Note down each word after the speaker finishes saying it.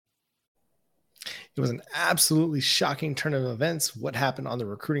It was an absolutely shocking turn of events. What happened on the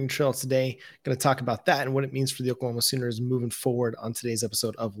recruiting trail today? Going to talk about that and what it means for the Oklahoma Sooners moving forward on today's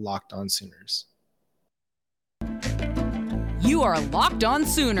episode of Locked On Sooners. You are Locked On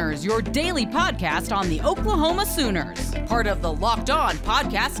Sooners, your daily podcast on the Oklahoma Sooners, part of the Locked On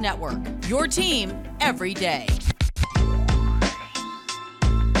Podcast Network, your team every day.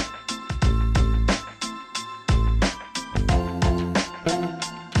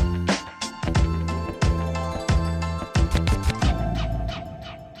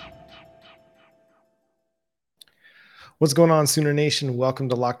 What's going on, Sooner Nation? Welcome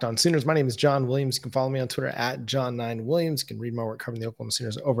to Locked On Sooners. My name is John Williams. You can follow me on Twitter at John9Williams. You can read my work covering the Oklahoma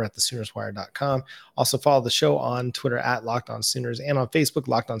Sooners over at thesoonerswire.com. Also follow the show on Twitter at Locked On Sooners and on Facebook,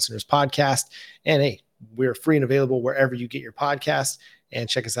 Locked On Sooners Podcast. And hey, we're free and available wherever you get your podcast. And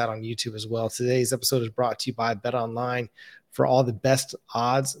check us out on YouTube as well. Today's episode is brought to you by BetOnline for all the best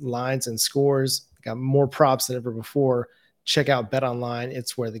odds, lines, and scores. Got more props than ever before. Check out BetOnline.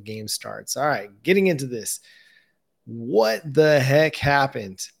 It's where the game starts. All right, getting into this. What the heck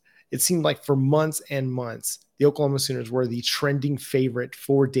happened? It seemed like for months and months, the Oklahoma Sooners were the trending favorite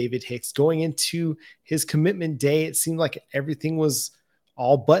for David Hicks. Going into his commitment day, it seemed like everything was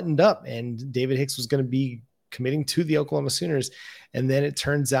all buttoned up and David Hicks was going to be committing to the Oklahoma Sooners. And then it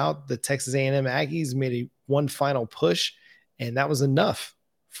turns out the Texas A&M Aggies made one final push, and that was enough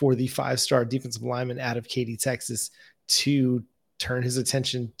for the five-star defensive lineman out of Katy, Texas, to turn his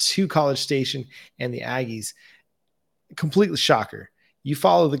attention to College Station and the Aggies. Completely shocker. You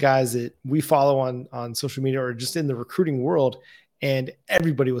follow the guys that we follow on social media or just in the recruiting world, and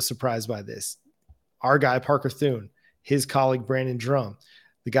everybody was surprised by this. Our guy, Parker Thune, his colleague, Brandon Drum,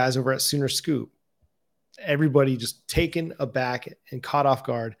 the guys over at Sooner Scoop, everybody just taken aback and caught off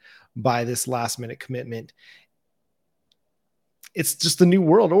guard by this last-minute commitment. It's just the new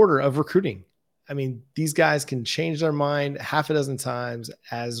world order of recruiting. I mean, these guys can change their mind half a dozen times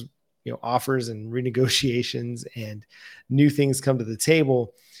as offers and renegotiations and new things come to the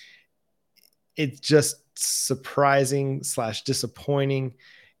table. It's just surprising / disappointing.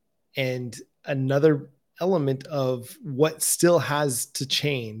 And another element of what still has to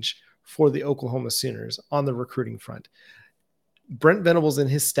change for the Oklahoma Sooners on the recruiting front. Brent Venables and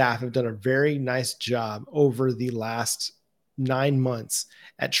his staff have done a very nice job over the last 9 months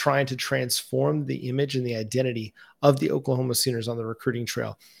at trying to transform the image and the identity of the Oklahoma Sooners on the recruiting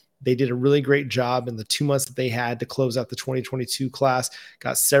trail. They did a really great job in the 2 months that they had to close out the 2022 class,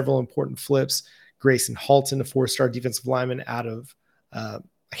 got several important flips. Grayson Halton, a 4-star defensive lineman out of, I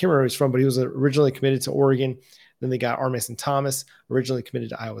can't remember where he's from, but he was originally committed to Oregon. Then they got R. Mason Thomas, originally committed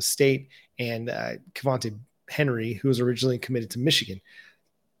to Iowa State, and Kevonte Henry, who was originally committed to Michigan.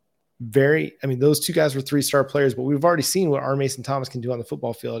 Those two guys were 3-star players, but we've already seen what R. Mason Thomas can do on the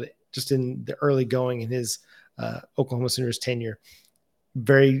football field just in the early going in his Oklahoma Sooners tenure.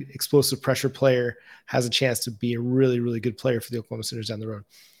 Very explosive pressure player, has a chance to be a really, really good player for the Oklahoma Sooners down the road.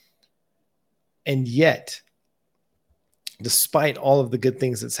 And yet, despite all of the good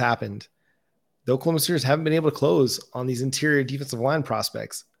things that's happened, the Oklahoma Sooners haven't been able to close on these interior defensive line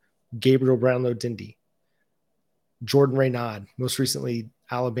prospects. Gabriel Brownlow-Dindy, Jordan Renaud, most recently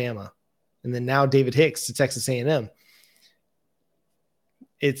Alabama, and then now David Hicks to Texas A&M.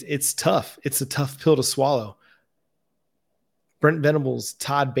 It's tough. It's a tough pill to swallow. Brent Venables,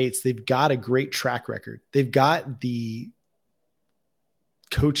 Todd Bates, they've got a great track record. They've got the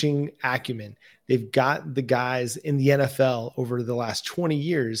coaching acumen. They've got the guys in the NFL over the last 20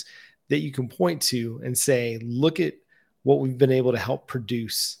 years that you can point to and say, look at what we've been able to help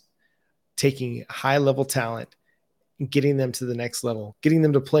produce, taking high-level talent and getting them to the next level, getting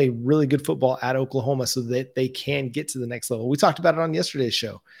them to play really good football at Oklahoma so that they can get to the next level. We talked about it on yesterday's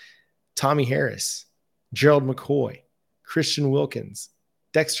show. Tommy Harris, Gerald McCoy, Christian Wilkins,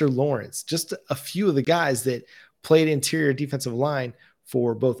 Dexter Lawrence, just a few of the guys that played interior defensive line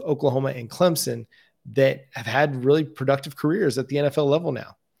for both Oklahoma and Clemson that have had really productive careers at the NFL level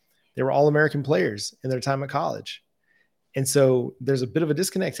now. They were all-American players in their time at college. And so there's a bit of a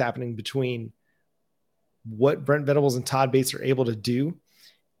disconnect happening between what Brent Venables and Todd Bates are able to do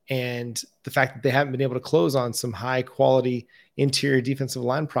and the fact that they haven't been able to close on some high-quality interior defensive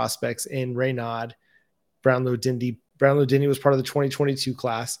line prospects in Renaud, Brownlow-Dindy. Brownlow-Dindy was part of the 2022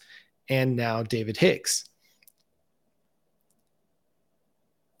 class, and now David Hicks.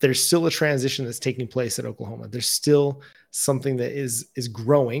 There's still a transition that's taking place at Oklahoma. There's still something that is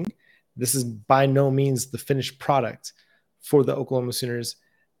growing. This is by no means the finished product for the Oklahoma Sooners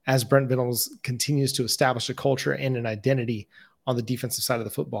as Brent Venables continues to establish a culture and an identity on the defensive side of the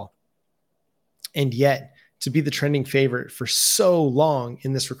football. And yet, to be the trending favorite for so long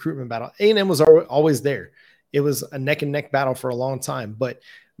in this recruitment battle. A&M was always there. It was a neck and neck battle for a long time. But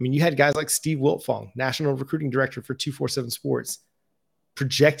I mean, you had guys like Steve Wiltfong, National Recruiting Director for 247 Sports,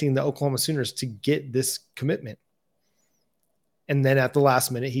 projecting the Oklahoma Sooners to get this commitment. And then at the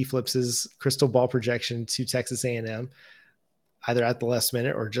last minute, he flips his crystal ball projection to Texas A&M, either at the last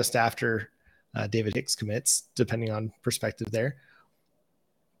minute or just after David Hicks commits, depending on perspective there.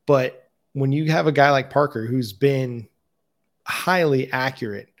 But when you have a guy like Parker, who's been highly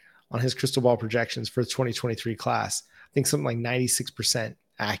accurate on his crystal ball projections for the 2023 class, I think something like 96%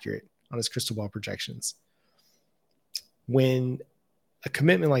 accurate on his crystal ball projections. When a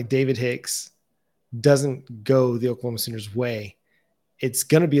commitment like David Hicks doesn't go the Oklahoma Sooners' way, it's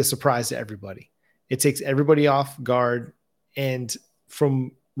going to be a surprise to everybody. It takes everybody off guard. And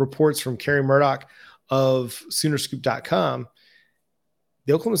from reports from Kerry Murdoch of Soonerscoop.com,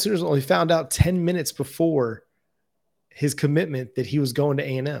 the Oklahoma Sooners only found out 10 minutes before his commitment that he was going to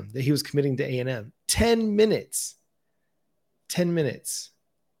A&M, that he was committing to A&M. 10 minutes. 10 minutes.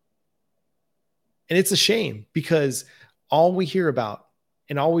 And it's a shame because all we hear about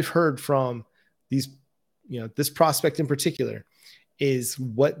and all we've heard from these, this prospect in particular is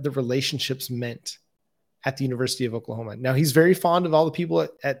what the relationships meant at the University of Oklahoma. Now, he's very fond of all the people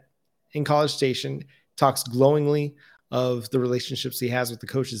in College Station, talks glowingly of the relationships he has with the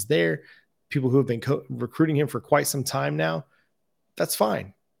coaches there, people who have been recruiting him for quite some time now. That's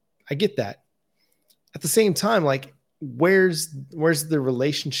fine. I get that. At the same time, like, where's the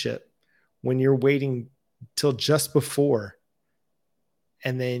relationship when you're waiting till just before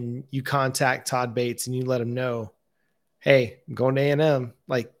and then you contact Todd Bates and you let him know, hey, I'm going to A&M.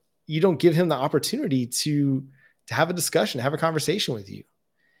 Like, you don't give him the opportunity to have a discussion, have a conversation with you.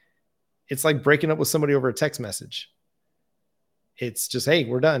 It's like breaking up with somebody over a text message. It's just, hey,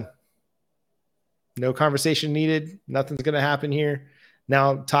 we're done. No conversation needed. Nothing's going to happen here.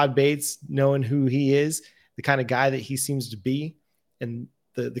 Now, Todd Bates, knowing who he is, the kind of guy that he seems to be, and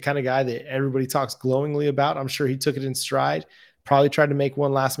the kind of guy that everybody talks glowingly about, I'm sure he took it in stride, probably tried to make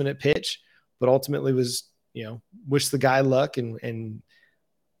one last minute pitch, but ultimately was, wish the guy luck and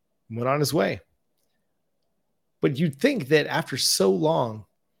went on his way. But you'd think that after so long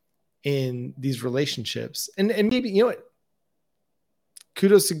in these relationships, and maybe,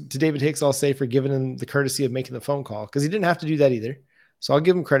 kudos to David Hicks, I'll say, for giving him the courtesy of making the phone call, because he didn't have to do that either. So I'll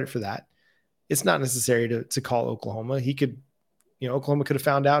give him credit for that. It's not necessary to call Oklahoma. He could, Oklahoma could have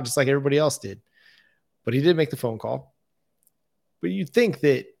found out just like everybody else did. But he did make the phone call. But you'd think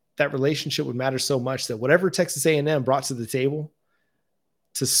that that relationship would matter so much that whatever Texas A&M brought to the table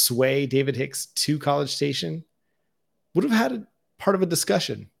to sway David Hicks to College Station would have had a part of a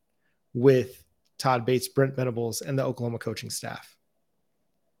discussion with Todd Bates, Brent Venables, and the Oklahoma coaching staff.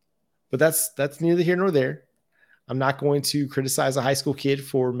 But that's neither here nor there. I'm not going to criticize a high school kid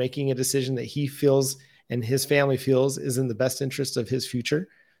for making a decision that he feels and his family feels is in the best interest of his future.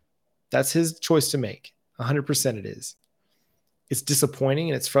 That's his choice to make. 100% it is. It's disappointing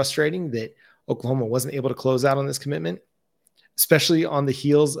and it's frustrating that Oklahoma wasn't able to close out on this commitment, especially on the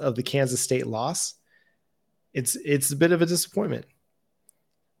heels of the Kansas State loss. It's a bit of a disappointment.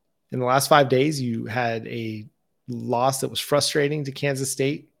 In the last 5 days, you had a loss that was frustrating to Kansas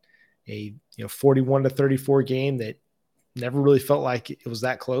State, a 41-34 game that never really felt like it was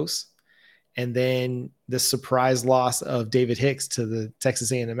that close. And then the surprise loss of David Hicks to the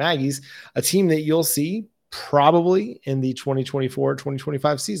Texas A&M Aggies, a team that you'll see probably in the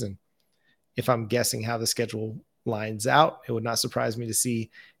 2024-2025 season. If I'm guessing how the schedule lines out, it would not surprise me to see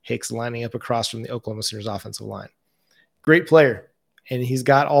Hicks lining up across from the Oklahoma Sooners offensive line. Great player, and he's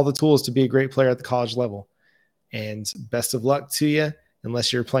got all the tools to be a great player at the college level. And best of luck to you.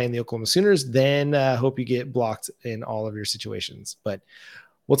 Unless you're playing the Oklahoma Sooners, then hope you get blocked in all of your situations. But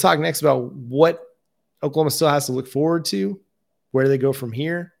we'll talk next about what Oklahoma still has to look forward to, where do they go from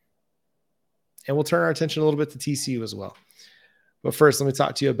here, and we'll turn our attention a little bit to TCU as well. But first, let me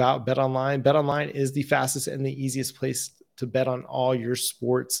talk to you about BetOnline. BetOnline is the fastest and the easiest place to bet on all your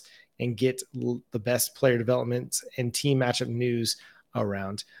sports and get the best player development and team matchup news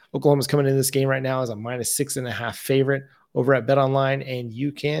around. Oklahoma's coming in this game right now as a -6.5 favorite over at BetOnline, and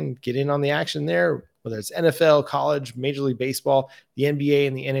you can get in on the action there, whether it's NFL, college, Major League Baseball, the NBA,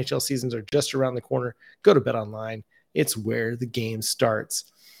 and the NHL seasons are just around the corner. Go to BetOnline. It's where the game starts.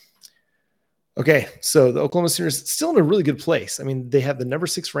 Okay, so the Oklahoma Sooners still in a really good place. I mean, they have the number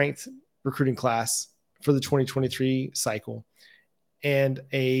 6 ranked recruiting class for the 2023 cycle and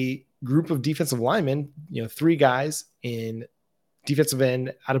a group of defensive linemen, 3 guys in defensive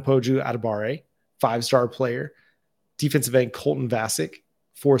end Adepoju Adebare, 5-star player, defensive end Colton Vasek,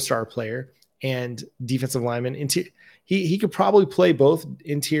 4-star player, and defensive lineman. He could probably play both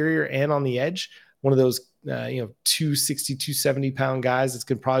interior and on the edge. One of those 260, 270 pound guys that's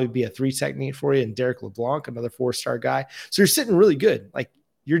could probably be a 3 technique for you. And Derek LeBlanc, another 4-star guy. So you're sitting really good. Like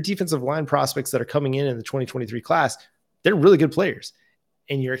your defensive line prospects that are coming in the 2023 class, they're really good players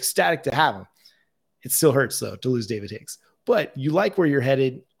and you're ecstatic to have them. It still hurts though to lose David Hicks, but you like where you're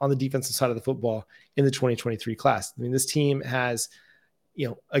headed on the defensive side of the football in the 2023 class. I mean, this team has,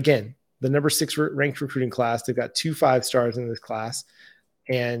 again, the number 6 ranked recruiting class. They've got 2 5-stars in this class,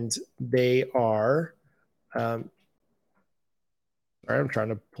 and they are, sorry, I'm trying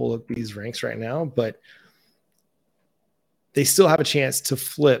to pull up these ranks right now, but they still have a chance to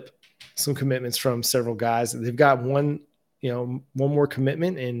flip some commitments from several guys. They've got one more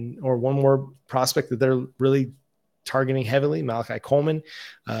commitment or one more prospect that they're really targeting heavily, Malachi Coleman,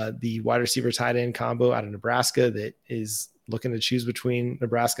 the wide receiver tight end combo out of Nebraska that is looking to choose between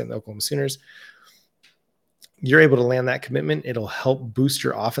Nebraska and the Oklahoma Sooners. You're able to land that commitment. It'll help boost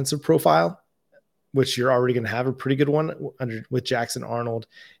your offensive profile, which you're already going to have a pretty good one with Jackson Arnold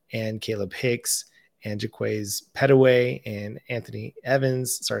and Caleb Hicks and Jaquaize Pettaway and Anthony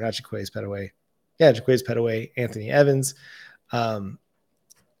Evans. Sorry, not Jaquaize Pettaway. Yeah, Jaquaize Pettaway, Anthony Evans. The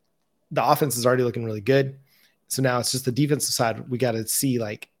offense is already looking really good. So now it's just the defensive side. We got to see,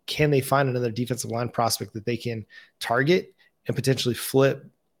 like, can they find another defensive line prospect that they can target and potentially flip,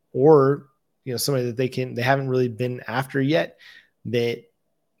 or, somebody that they haven't really been after yet that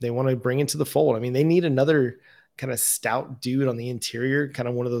they want to bring into the fold. I mean, they need another kind of stout dude on the interior, kind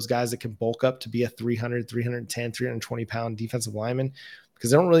of one of those guys that can bulk up to be a 300, 310, 320 pound defensive lineman, because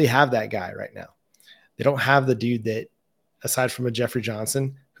they don't really have that guy right now. They don't have the dude that, aside from a Jeffrey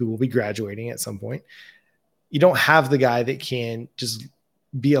Johnson, who will be graduating at some point, you don't have the guy that can just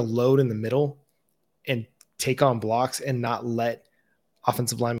be a load in the middle and take on blocks and not let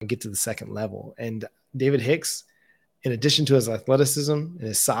offensive linemen get to the second level. And David Hicks, in addition to his athleticism and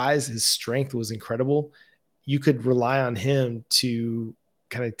his size, his strength was incredible. You could rely on him to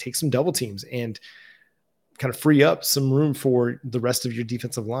kind of take some double teams and kind of free up some room for the rest of your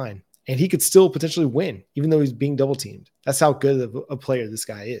defensive line. And he could still potentially win, even though he's being double teamed. That's how good of a player this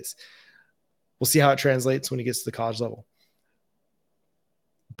guy is. We'll see how it translates when he gets to the college level.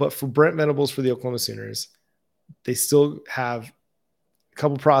 But for Brent Venables, for the Oklahoma Sooners, they still have a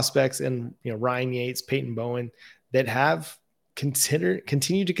couple prospects and Ryan Yates, Peyton Bowen that have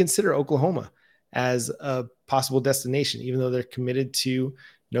continued to consider Oklahoma as a possible destination, even though they're committed to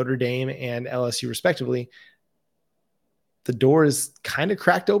Notre Dame and LSU respectively. The door is kind of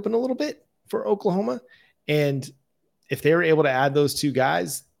cracked open a little bit for Oklahoma. And if they were able to add those 2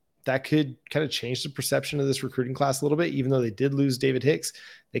 guys, that could kind of change the perception of this recruiting class a little bit. Even though they did lose David Hicks,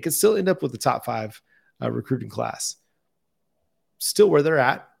 they could still end up with the top 5 recruiting class. Still where they're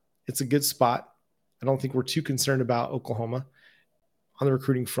at, it's a good spot. I don't think we're too concerned about Oklahoma on the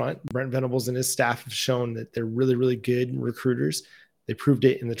recruiting front. Brent Venables and his staff have shown that they're really, really good recruiters. They proved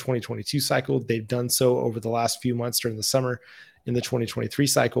it in the 2022 cycle. They've done so over the last few months during the summer in the 2023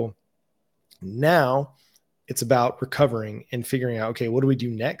 cycle. Now it's about recovering and figuring out, okay, what do we do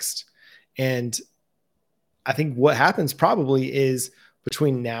next? And I think what happens probably is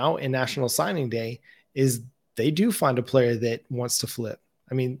between now and National Signing Day is they do find a player that wants to flip.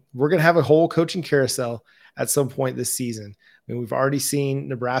 I mean, we're going to have a whole coaching carousel at some point this season. I mean, we've already seen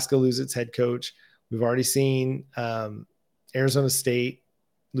Nebraska lose its head coach. We've already seen Arizona State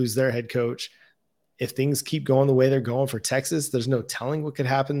lose their head coach. If things keep going the way they're going for Texas, there's no telling what could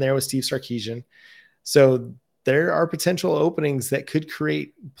happen there with Steve Sarkisian. So there are potential openings that could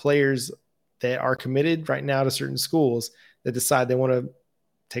create players that are committed right now to certain schools that decide they want to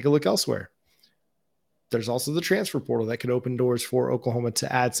take a look elsewhere. There's also the transfer portal that could open doors for Oklahoma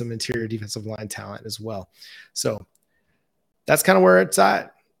to add some interior defensive line talent as well. So that's kind of where it's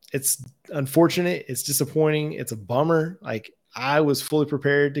at. It's unfortunate. It's disappointing. It's a bummer. Like, I was fully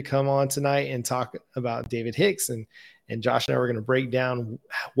prepared to come on tonight and talk about David Hicks, and Josh and I were going to break down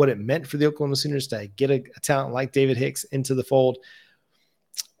what it meant for the Oklahoma Sooners to get a talent like David Hicks into the fold.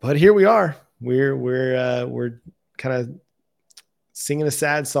 But here we are. We're kind of singing a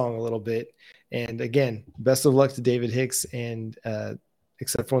sad song a little bit. And again, best of luck to David Hicks, and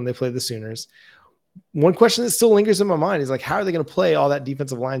except for when they play the Sooners. One question that still lingers in my mind is, like, how are they going to play all that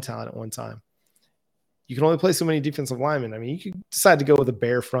defensive line talent at one time? You can only play so many defensive linemen. I mean, you could decide to go with a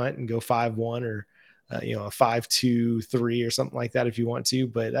bare front and go 5-1 or a 5-2-3 or something like that if you want to,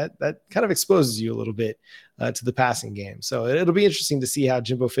 but that kind of exposes you a little bit to the passing game. So it'll be interesting to see how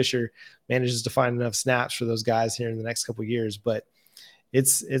Jimbo Fisher manages to find enough snaps for those guys here in the next couple of years. But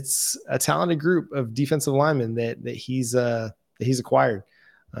it's a talented group of defensive linemen that he's acquired.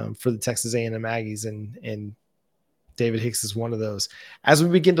 for the Texas A&M Aggies, and David Hicks is one of those. As we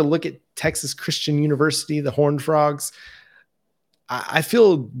begin to look at Texas Christian University, the Horned Frogs, I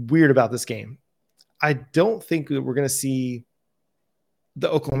feel weird about this game. I don't think that we're going to see the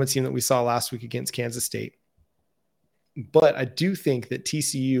Oklahoma team that we saw last week against Kansas State. But I do think that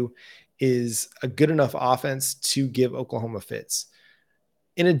TCU is a good enough offense to give Oklahoma fits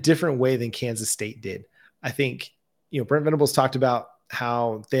in a different way than Kansas State did. I think, Brent Venables talked about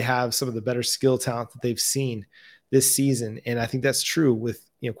how they have some of the better skill talent that they've seen this season. And I think that's true with,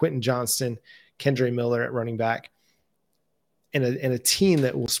 Quentin Johnston, Kendre Miller at running back, and a team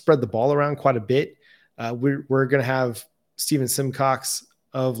that will spread the ball around quite a bit. We're going to have Steven Simcox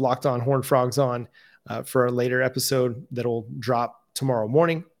of Locked On Horned Frogs on for a later episode that'll drop tomorrow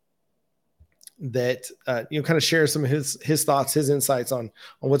morning, that kind of share some of his thoughts, his insights on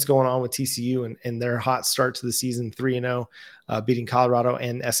what's going on with TCU and their hot start to the season, 3-0, beating Colorado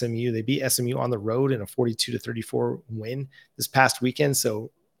and SMU. They beat SMU on the road in a 42-34 win this past weekend.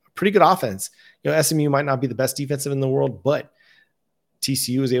 So pretty good offense. SMU might not be the best defensive in the world, but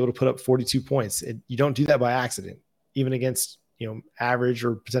TCU was able to put up 42 points. You don't do that by accident, even against average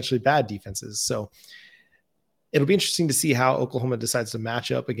or potentially bad defenses. So it'll be interesting to see how Oklahoma decides to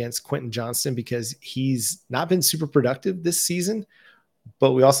match up against Quentin Johnston, because he's not been super productive this season.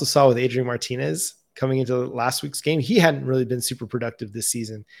 But we also saw with Adrian Martinez coming into last week's game, he hadn't really been super productive this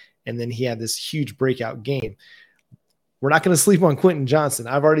season. And then he had this huge breakout game. We're not going to sleep on Quentin Johnston.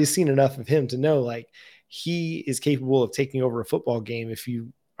 I've already seen enough of him to know he is capable of taking over a football game if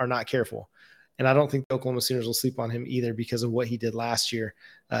you are not careful. And I don't think the Oklahoma Sooners will sleep on him either because of what he did last year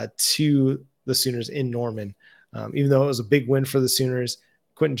to the Sooners in Norman. Even though it was a big win for the Sooners,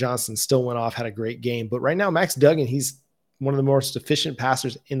 Quentin Johnston still went off, had a great game. But right now, Max Duggan, he's one of the most efficient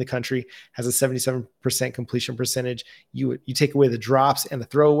passers in the country, has a 77% completion percentage. You take away the drops and the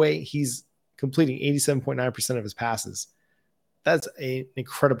throwaway, he's completing 87.9% of his passes. That's an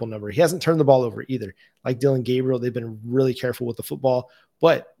incredible number. He hasn't turned the ball over either. Like Dylan Gabriel, they've been really careful with the football,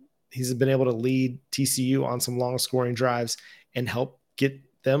 but he's been able to lead TCU on some long scoring drives and help get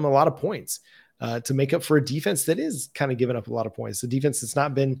them a lot of points to make up for a defense that is kind of giving up a lot of points. The defense that's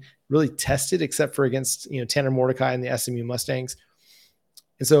not been really tested except for against Tanner Mordecai and the SMU Mustangs.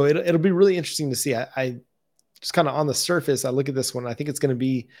 And so it'll be really interesting to see. I just kind of on the surface, I look at this one. I think it's going to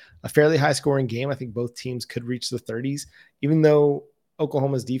be a fairly high scoring game. I think both teams could reach the 30s, even though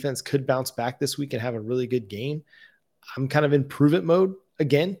Oklahoma's defense could bounce back this week and have a really good game. I'm kind of in prove it mode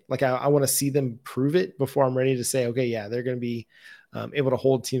again. I want to see them prove it before I'm ready to say, okay, yeah, they're going to be able to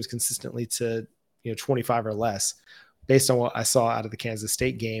hold teams consistently to 25 or less. Based on what I saw out of the Kansas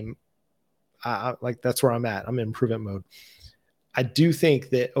State game, that's where I'm at. I'm in prove it mode. I do think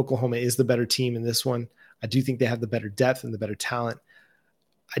that Oklahoma is the better team in this one. I do think they have the better depth and the better talent.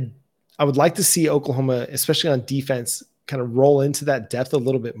 I would like to see Oklahoma, especially on defense, kind of roll into that depth a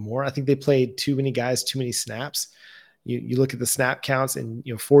little bit more. I think they played too many guys, too many snaps. You look at the snap counts, and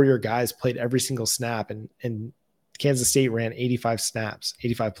 4-year guys played every single snap, and Kansas State ran 85 snaps,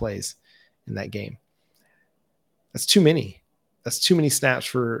 85 plays in that game. That's too many. That's too many snaps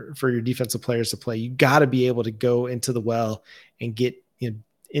for your defensive players to play. You got to be able to go into the well and get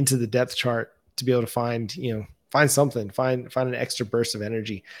into the depth chart to be able to find something, find an extra burst of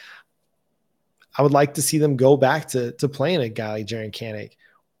energy. I would like to see them go back to playing a guy like Jaren Kanak,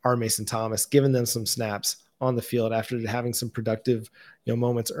 R. Mason Thomas, giving them some snaps on the field after having some productive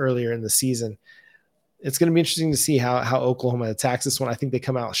moments earlier in the season. It's going to be interesting to see how Oklahoma attacks this one. I think they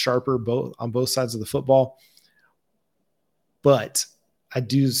come out sharper on both sides of the football. But I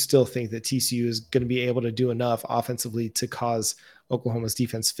do still think that TCU is going to be able to do enough offensively to cause Oklahoma's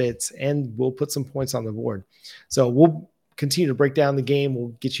defense fits, and we'll put some points on the board. So we'll continue to break down the game. We'll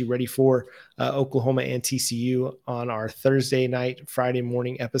get you ready for Oklahoma and TCU on our Thursday night, Friday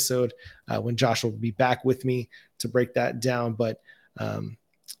morning episode when Josh will be back with me to break that down. But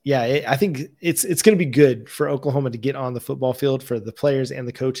I think it's going to be good for Oklahoma to get on the football field, for the players and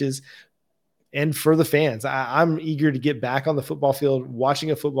the coaches, and for the fans. I'm eager to get back on the football field,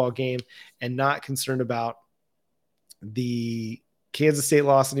 watching a football game, and not concerned about the Kansas State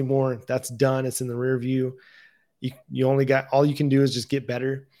loss anymore. That's done. It's in the rear view. You only got, all you can do is just get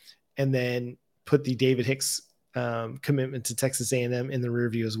better, and then put the David Hicks commitment to Texas A&M in the rear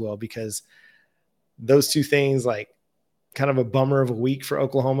view as well, because those two things, kind of a bummer of a week for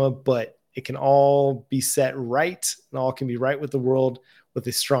Oklahoma, but it can all be set right, and all can be right with the world with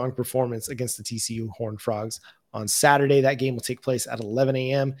a strong performance against the TCU Horned Frogs on Saturday. That game will take place at 11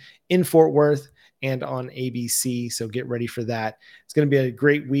 a.m. in Fort Worth and on ABC. So get ready for that. It's going to be a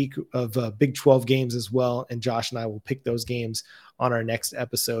great week of Big 12 games as well. And Josh and I will pick those games on our next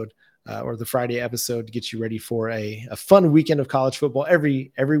episode or the Friday episode to get you ready for a fun weekend of college football.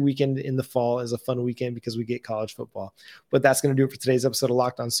 Every weekend in the fall is a fun weekend because we get college football. But that's going to do it for today's episode of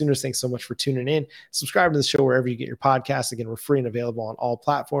Locked On Sooners. Thanks so much for tuning in. Subscribe to the show wherever you get your podcasts. Again, we're free and available on all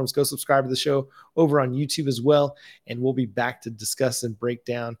platforms. Go subscribe to the show over on YouTube as well. And we'll be back to discuss and break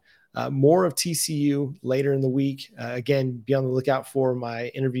down more of TCU later in the week. Again, be on the lookout for my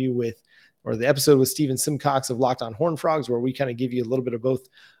interview or the episode with Steven Simcox of Locked On Horned Frogs, where we kind of give you a little bit of both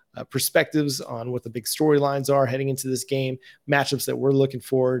perspectives on what the big storylines are heading into this game, matchups that we're looking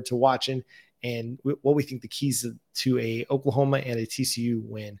forward to watching, and what we think the keys to a Oklahoma and a TCU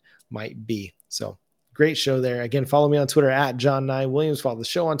win might be. So great show there. Again, follow me on Twitter at John9Williams. Follow the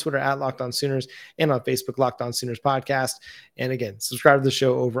show on Twitter at Locked On Sooners and on Facebook, Locked On Sooners Podcast. And again, subscribe to the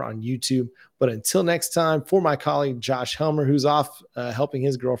show over on YouTube. But until next time, for my colleague Josh Helmer, who's off helping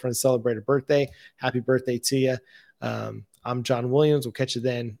his girlfriend celebrate her birthday, happy birthday to you. I'm John Williams. We'll catch you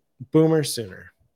then. Boomer Sooner.